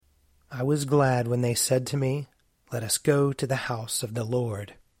I was glad when they said to me, "Let us go to the house of the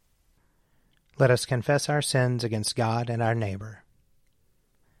Lord." Let us confess our sins against God and our neighbor.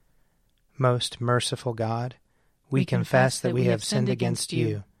 Most merciful God, we confess that we have sinned against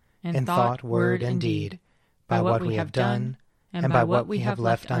you in thought, word, and deed, by what we have done and by what we have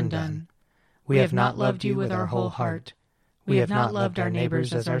left undone. We have not loved you with our whole heart. We have not loved our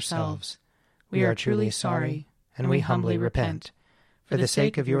neighbors as ourselves. We are truly sorry, and we humbly repent. For the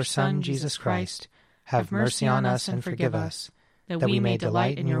sake of your Son, Jesus Christ, have mercy on us and forgive us, that we may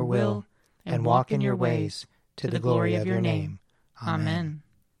delight in your will and walk in your ways, to the glory of your name. Amen.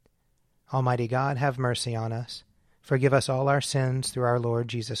 Almighty God, have mercy on us. Forgive us all our sins through our Lord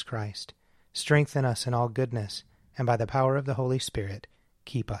Jesus Christ. Strengthen us in all goodness, and by the power of the Holy Spirit,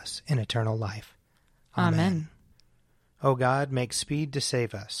 keep us in eternal life. Amen. O God, make speed to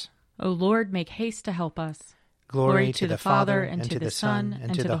save us. O Lord, make haste to help us. Glory to the Father, and to the Son,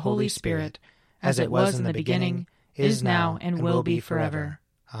 and to the Holy Spirit, as it was in the beginning, is now, and will be forever.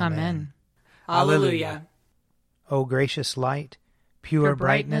 Amen. Alleluia. O gracious light, pure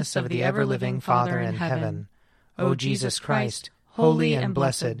brightness of the ever-living Father in heaven, O Jesus Christ, holy and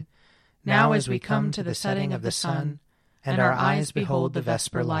blessed, now as we come to the setting of the sun, and our eyes behold the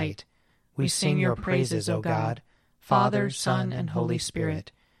vesper light, we sing your praises, O God, Father, Son, and Holy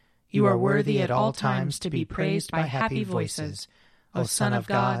Spirit. You are worthy at all times to be praised by happy voices, O Son of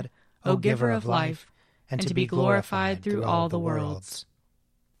God, O Giver of life, and to be glorified through all the worlds.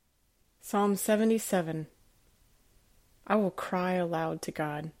 Psalm 77. I will cry aloud to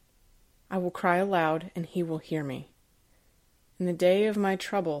God. I will cry aloud, and he will hear me. In the day of my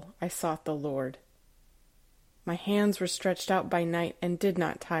trouble I sought the Lord. My hands were stretched out by night and did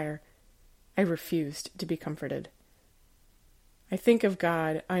not tire. I refused to be comforted. I think of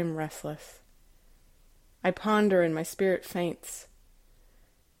God, I am restless. I ponder and my spirit faints.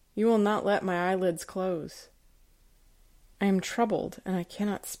 You will not let my eyelids close. I am troubled and I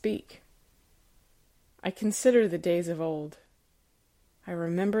cannot speak. I consider the days of old. I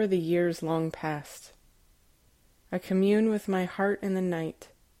remember the years long past. I commune with my heart in the night.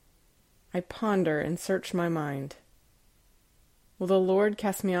 I ponder and search my mind. Will the Lord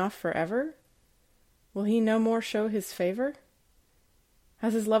cast me off forever? Will he no more show his favor?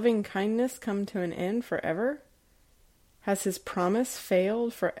 Has his loving kindness come to an end forever? Has his promise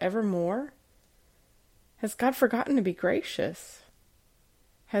failed forevermore? Has God forgotten to be gracious?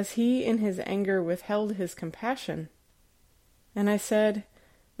 Has he in his anger withheld his compassion? And I said,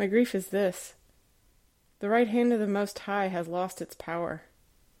 my grief is this: the right hand of the Most High has lost its power.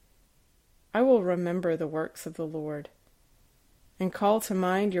 I will remember the works of the Lord, and call to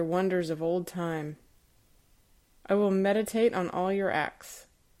mind your wonders of old time. I will meditate on all your acts,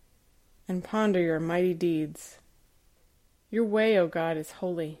 and ponder your mighty deeds. Your way, O God, is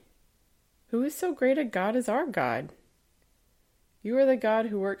holy. Who is so great a God as our God? You are the God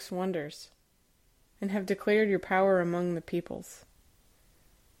who works wonders, and have declared your power among the peoples.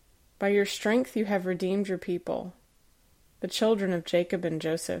 By your strength you have redeemed your people, the children of Jacob and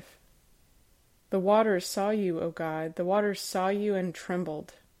Joseph. The waters saw you, O God, the waters saw you and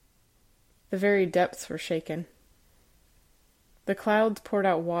trembled. The very depths were shaken. The clouds poured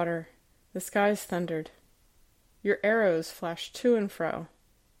out water, the skies thundered. Your arrows flashed to and fro.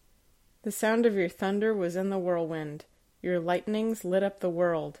 The sound of your thunder was in the whirlwind. Your lightnings lit up the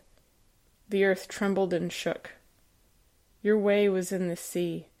world. The earth trembled and shook. Your way was in the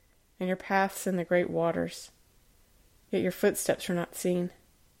sea, and your paths in the great waters. Yet your footsteps were not seen.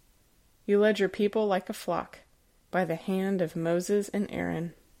 You led your people like a flock, by the hand of Moses and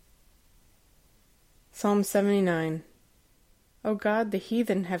Aaron. Psalm 79. O God, the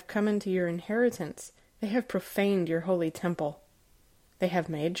heathen have come into your inheritance. They have profaned your holy temple. They have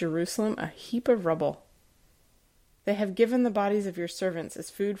made Jerusalem a heap of rubble. They have given the bodies of your servants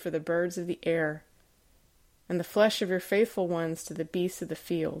as food for the birds of the air, and the flesh of your faithful ones to the beasts of the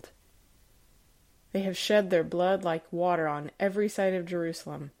field. They have shed their blood like water on every side of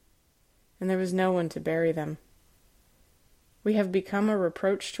Jerusalem, and there was no one to bury them. We have become a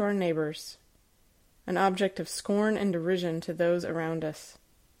reproach to our neighbors, an object of scorn and derision to those around us.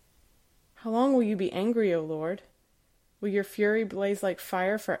 How long will you be angry, O Lord? Will your fury blaze like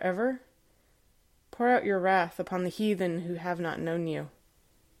fire forever? Pour out your wrath upon the heathen who have not known you,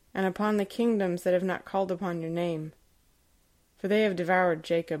 and upon the kingdoms that have not called upon your name. For they have devoured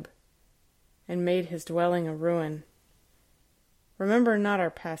Jacob, and made his dwelling a ruin. Remember not our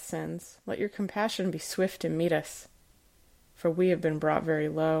past sins. Let your compassion be swift to meet us, for we have been brought very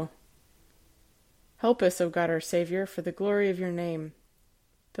low. Help us, O God our Savior, for the glory of your name.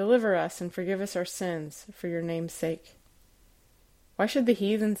 Deliver us and forgive us our sins, for your name's sake. Why should the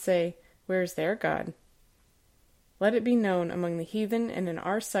heathen say, Where is their God? Let it be known among the heathen and in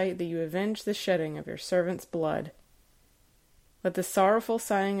our sight that you avenge the shedding of your servants' blood. Let the sorrowful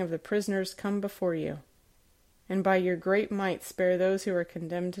sighing of the prisoners come before you, and by your great might spare those who are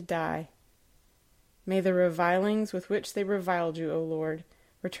condemned to die. May the revilings with which they reviled you, O Lord,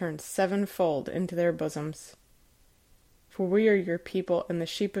 return sevenfold into their bosoms. For we are your people and the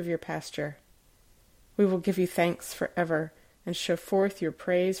sheep of your pasture. We will give you thanks forever, and show forth your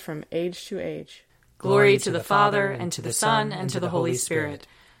praise from age to age. Glory to the Father, and to the Son, and to the Holy Spirit,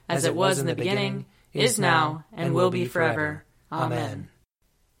 as it was in the beginning, is now, and will be forever. Amen.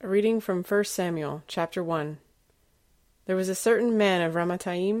 A reading from 1 Samuel, chapter 1. There was a certain man of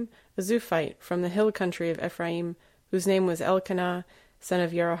Ramathaim, a Zuphite, from the hill country of Ephraim, whose name was Elkanah, son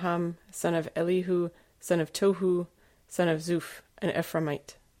of Jeroham, son of Elihu, son of Tohu, son of Zuph, an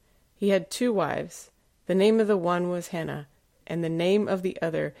Ephraimite. He had 2 wives. The name of the one was Hannah, and the name of the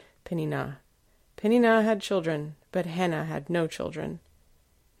other Peninnah. Peninnah had children, but Hannah had no children.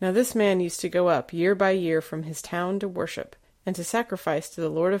 Now this man used to go up year by year from his town to worship, and to sacrifice to the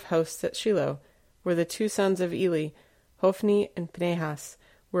Lord of hosts at Shiloh, where the 2 sons of Eli, Hophni and Phinehas,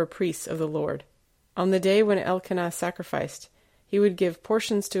 were priests of the Lord. On the day when Elkanah sacrificed, he would give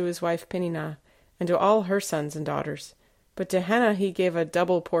portions to his wife Peninnah, and to all her sons and daughters. But to Hannah he gave a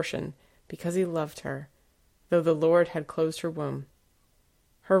double portion, because he loved her, though the Lord had closed her womb.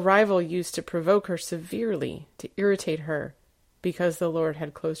 Her rival used to provoke her severely, to irritate her, because the Lord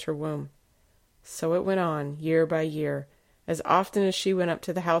had closed her womb. So it went on, year by year. As often as she went up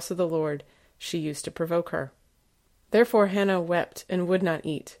to the house of the Lord, she used to provoke her. Therefore Hannah wept and would not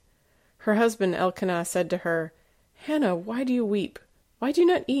eat. Her husband Elkanah said to her, Hannah, why do you weep? Why do you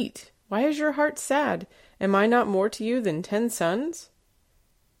not eat? Why is your heart sad? Am I not more to you than 10 sons?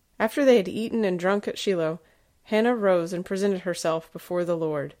 After they had eaten and drunk at Shiloh, Hannah rose and presented herself before the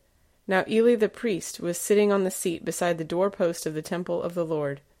Lord. Now Eli the priest was sitting on the seat beside the doorpost of the temple of the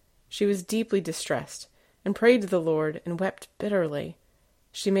Lord. She was deeply distressed, and prayed to the Lord, and wept bitterly.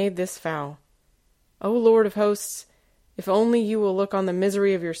 She made this vow, O Lord of hosts, if only you will look on the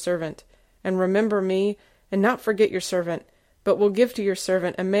misery of your servant, and remember me, and not forget your servant, but will give to your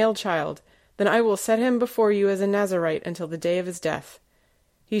servant a male child, then I will set him before you as a Nazirite until the day of his death.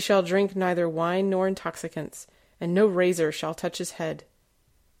 He shall drink neither wine nor intoxicants, and no razor shall touch his head.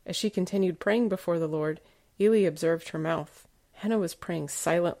 As she continued praying before the Lord, Eli observed her mouth. Hannah was praying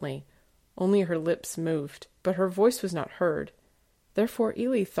silently. Only her lips moved, but her voice was not heard. Therefore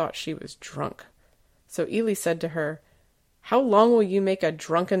Eli thought she was drunk. So Eli said to her, How long will you make a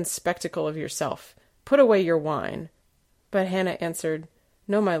drunken spectacle of yourself? Put away your wine. But Hannah answered,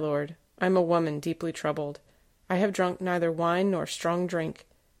 No, my lord, I am a woman deeply troubled. I have drunk neither wine nor strong drink,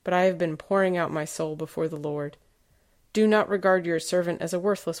 but I have been pouring out my soul before the Lord. Do not regard your servant as a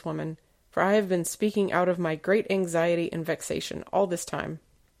worthless woman, for I have been speaking out of my great anxiety and vexation all this time.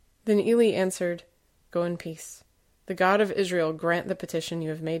 Then Eli answered, Go in peace. The God of Israel grant the petition you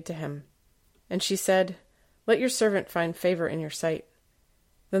have made to him. And she said, Let your servant find favor in your sight.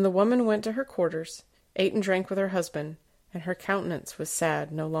 Then the woman went to her quarters, ate and drank with her husband, and her countenance was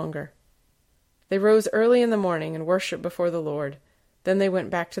sad no longer. They rose early in the morning and worshipped before the Lord. Then they went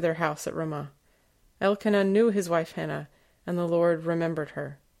back to their house at Ramah. Elkanah knew his wife Hannah, and the Lord remembered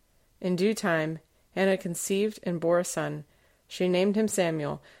her. In due time, Hannah conceived and bore a son. She named him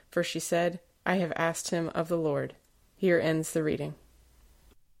Samuel, for she said, I have asked him of the Lord. Here ends the reading.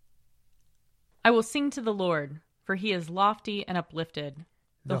 I will sing to the Lord, for he is lofty and uplifted.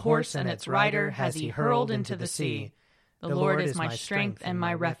 The horse and its rider has he hurled into the sea. The Lord is my strength and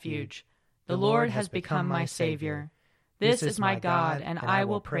my refuge. The Lord has become my Savior. This is my God, and I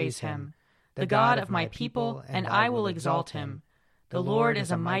will praise him. The God of my people, and I will exalt him. The Lord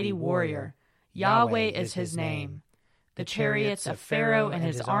is a mighty warrior. Yahweh is his name. The chariots of Pharaoh and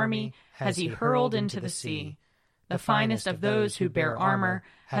his army has he hurled into the sea. The finest of those who bear armor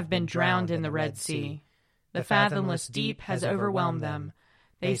have been drowned in the Red Sea. The fathomless deep has overwhelmed them.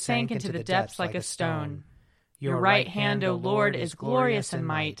 They sank into the depths like a stone. Your right hand, O Lord, is glorious in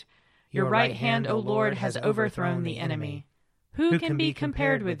might. Your right hand, O Lord, has overthrown the enemy. Who can be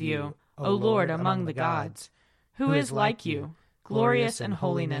compared with you, O Lord, among the gods? Who is like you, glorious in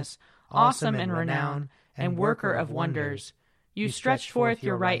holiness, awesome in renown, and worker of wonders? You stretched forth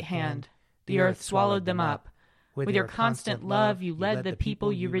your right hand. The earth swallowed them up. With your constant love you led the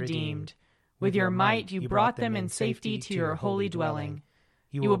people you redeemed. With your might you brought them in safety to your holy dwelling.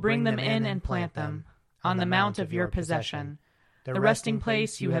 You will bring them in and plant them on the mount of your possession, the resting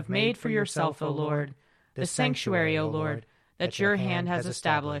place you have made for yourself, O Lord, the sanctuary, O Lord, that your hand has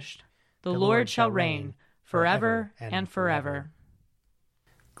established. The Lord shall reign forever and forever.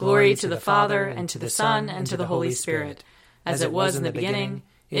 Glory to the Father, and to the Son, and to the Holy Spirit, as it was in the beginning,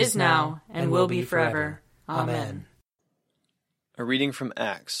 is now, and will be forever. Amen. A reading from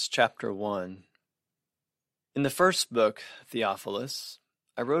Acts, chapter 1. In the first book, Theophilus,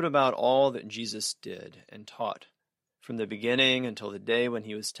 I wrote about all that Jesus did and taught, from the beginning until the day when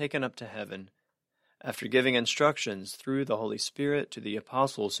he was taken up to heaven, after giving instructions through the Holy Spirit to the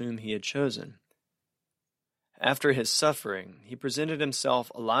apostles whom he had chosen. After his suffering, he presented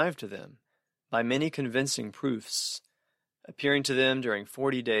himself alive to them by many convincing proofs, appearing to them during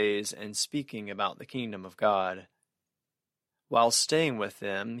 40 days and speaking about the kingdom of God. While staying with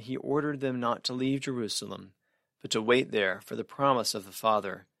them, he ordered them not to leave Jerusalem, but to wait there for the promise of the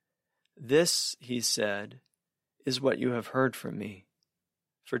Father. This, he said, is what you have heard from me.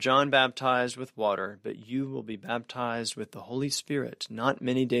 For John baptized with water, but you will be baptized with the Holy Spirit not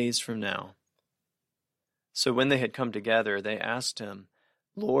many days from now. So when they had come together, they asked him,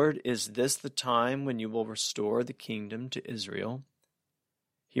 Lord, is this the time when you will restore the kingdom to Israel?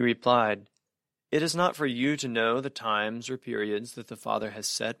 He replied, It is not for you to know the times or periods that the Father has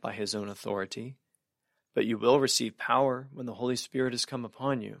set by his own authority, but you will receive power when the Holy Spirit has come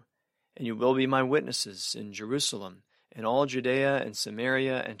upon you, and you will be my witnesses in Jerusalem, in all Judea and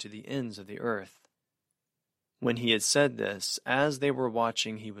Samaria, and to the ends of the earth. When he had said this, as they were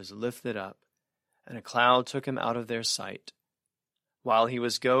watching, he was lifted up, and a cloud took him out of their sight. While he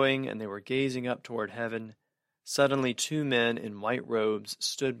was going, and they were gazing up toward heaven, suddenly 2 men in white robes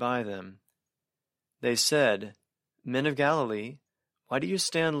stood by them. They said, Men of Galilee, why do you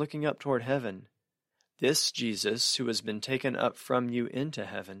stand looking up toward heaven? This Jesus, who has been taken up from you into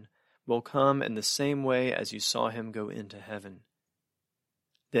heaven, will come in the same way as you saw him go into heaven.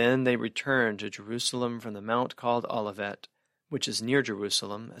 Then they returned to Jerusalem from the mount called Olivet, which is near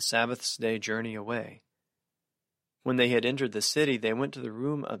Jerusalem, a Sabbath's day journey away. When they had entered the city, they went to the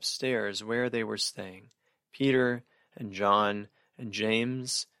room upstairs where they were staying, Peter and John and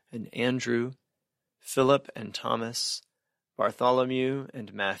James and Andrew, Philip and Thomas, Bartholomew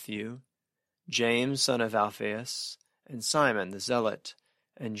and Matthew, James son of Alphaeus, and Simon the Zealot,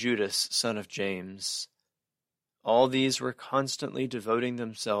 and Judas son of James. All these were constantly devoting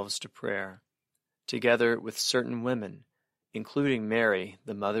themselves to prayer, together with certain women, including Mary,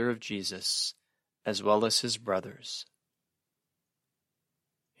 the mother of Jesus, as well as his brothers.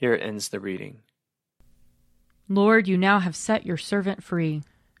 Here ends the reading. Lord, you now have set your servant free,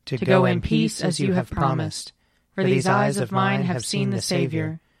 to go in peace as you have promised. For these eyes of mine have seen the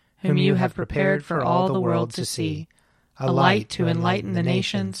Savior, whom you have prepared for all the world to see, a light to enlighten the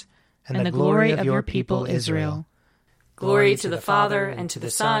nations, and the glory of your people Israel. Glory to the Father, and to the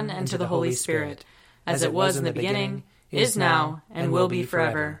Son, and to the Holy Spirit, as it was in the beginning, is now, and will be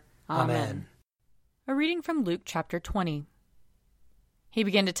forever. Amen. A reading from Luke chapter 20. He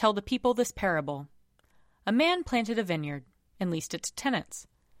began to tell the people this parable. A man planted a vineyard, and leased it to tenants,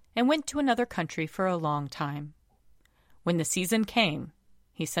 and went to another country for a long time. When the season came,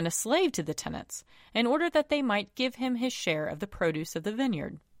 he sent a slave to the tenants, in order that they might give him his share of the produce of the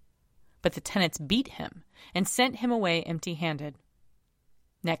vineyard. But the tenants beat him, and sent him away empty-handed.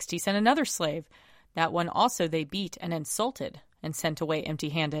 Next he sent another slave. That one also they beat and insulted, and sent away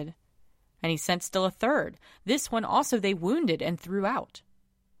empty-handed. And he sent still a third. This one also they wounded and threw out.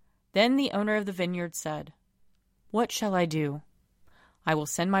 Then the owner of the vineyard said, What shall I do? I will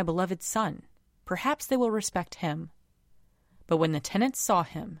send my beloved son. Perhaps they will respect him. But when the tenants saw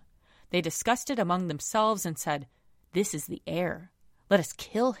him, they discussed it among themselves and said, This is the heir. Let us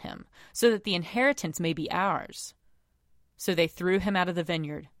kill him, so that the inheritance may be ours. So they threw him out of the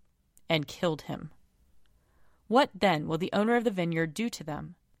vineyard and killed him. What then will the owner of the vineyard do to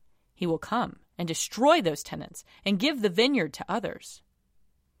them? He will come and destroy those tenants and give the vineyard to others.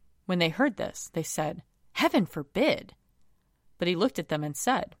 When they heard this, they said, Heaven forbid! But he looked at them and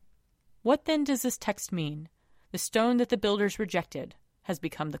said, What then does this text mean? The stone that the builders rejected has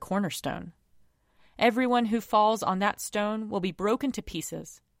become the cornerstone. Everyone who falls on that stone will be broken to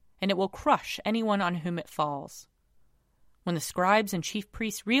pieces, and it will crush anyone on whom it falls. When the scribes and chief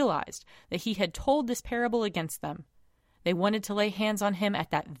priests realized that he had told this parable against them, they wanted to lay hands on him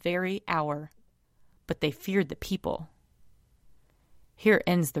at that very hour, but they feared the people. Here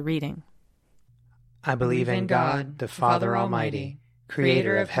ends the reading. I believe in God, the Father Almighty,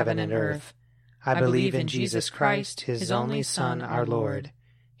 creator of heaven and earth. I believe in Jesus Christ, his only Son, our Lord.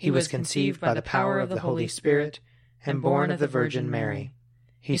 He was conceived by the power of the Holy Spirit and born of the Virgin Mary.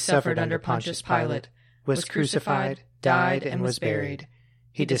 He suffered under Pontius Pilate, was crucified, died, and was buried.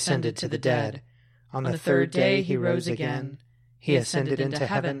 He descended to the dead. On the third day he rose again. He ascended into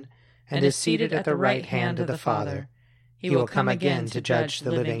heaven and is seated at the right hand of the Father. He will come again to judge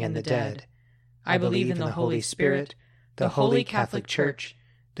the living and the dead. I believe in the Holy Spirit, the Holy Catholic Church,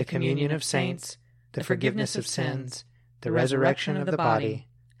 the communion of saints, the forgiveness of sins, the resurrection of the body,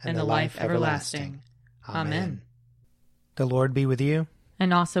 and the life everlasting. Amen. The Lord be with you.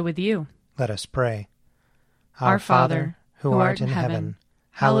 And also with you. Let us pray. Our Father, who art in heaven,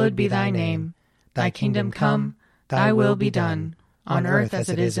 hallowed be thy name. Thy kingdom come, thy will be done, on earth as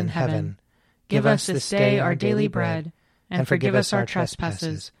it is in heaven. Give us this day our daily bread, and forgive us our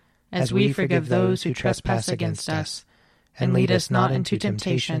trespasses, as we forgive those who trespass against us. And lead us not into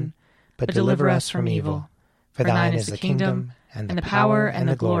temptation, but deliver us from evil. For thine is the kingdom, and the power, and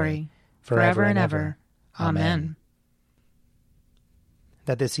the glory, forever and ever. Amen.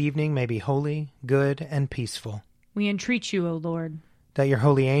 That this evening may be holy, good, and peaceful. We entreat you, O Lord. That your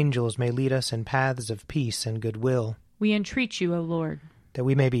holy angels may lead us in paths of peace and goodwill. We entreat you, O Lord. That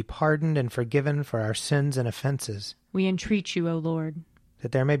we may be pardoned and forgiven for our sins and offenses. We entreat you, O Lord.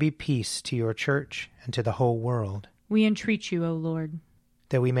 That there may be peace to your church and to the whole world. We entreat you, O Lord.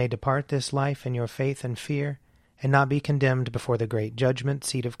 That we may depart this life in your faith and fear, and not be condemned before the great judgment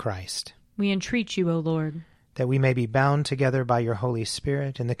seat of Christ. We entreat you, O Lord. That we may be bound together by your Holy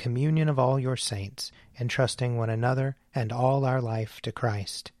Spirit in the communion of all your saints, entrusting one another and all our life to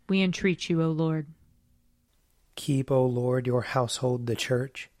Christ. We entreat you, O Lord. Keep, O Lord, your household, the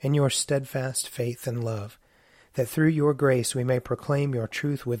Church, in your steadfast faith and love, that through your grace we may proclaim your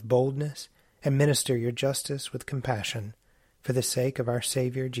truth with boldness and minister your justice with compassion, for the sake of our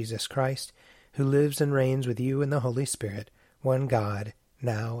Savior Jesus Christ, who lives and reigns with you in the Holy Spirit, one God,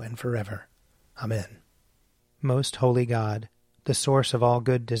 now and forever. Amen. Most holy God, the source of all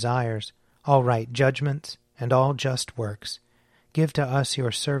good desires, all right judgments, and all just works, give to us,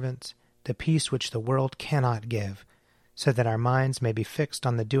 your servants, the peace which the world cannot give, so that our minds may be fixed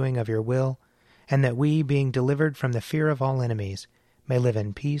on the doing of your will, and that we, being delivered from the fear of all enemies, may live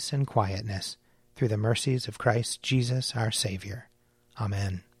in peace and quietness, through the mercies of Christ Jesus our Savior.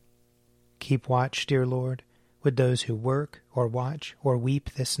 Amen. Keep watch, dear Lord, with those who work, or watch, or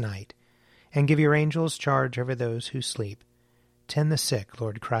weep this night, and give your angels charge over those who sleep. Tend the sick,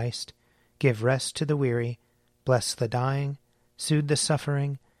 Lord Christ. Give rest to the weary. Bless the dying. Soothe the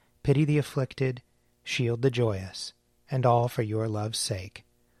suffering. Pity the afflicted. Shield the joyous. And all for your love's sake.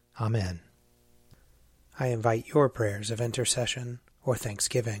 Amen. I invite your prayers of intercession or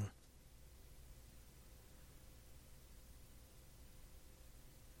thanksgiving.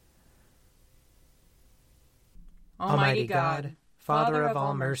 Almighty God, Father of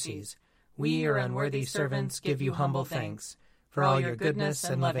all mercies, we, your unworthy servants, give you humble thanks for all your goodness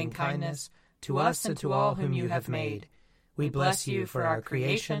and loving kindness to us and to all whom you have made. We bless you for our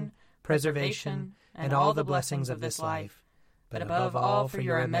creation, preservation, and all the blessings of this life, but above all for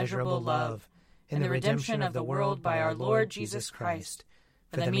your immeasurable love in the redemption of the world by our Lord Jesus Christ,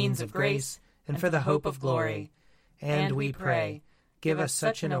 for the means of grace and for the hope of glory. And we pray, give us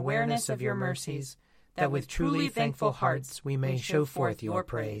such an awareness of your mercies that with truly thankful hearts we may show forth your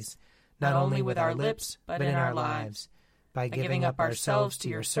praise, not only with our lips, but in our lives, by giving up ourselves to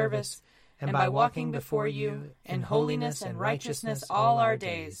your service, and by walking before you in holiness and righteousness all our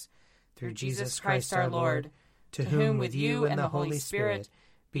days, through Jesus Christ our Lord, to whom with you and the Holy Spirit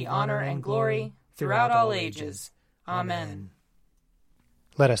be honor and glory throughout all ages. Amen.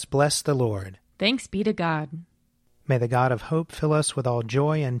 Let us bless the Lord. Thanks be to God. May the God of hope fill us with all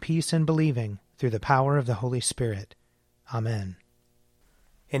joy and peace in believing, through the power of the Holy Spirit. Amen.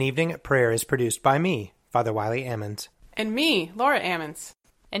 An Evening at Prayer is produced by me, Father Wiley Ammons. And me, Laura Ammons.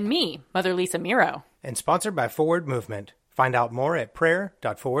 And me, Mother Lisa Meirow. And sponsored by Forward Movement. Find out more at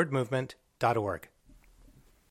prayer.forwardmovement.org.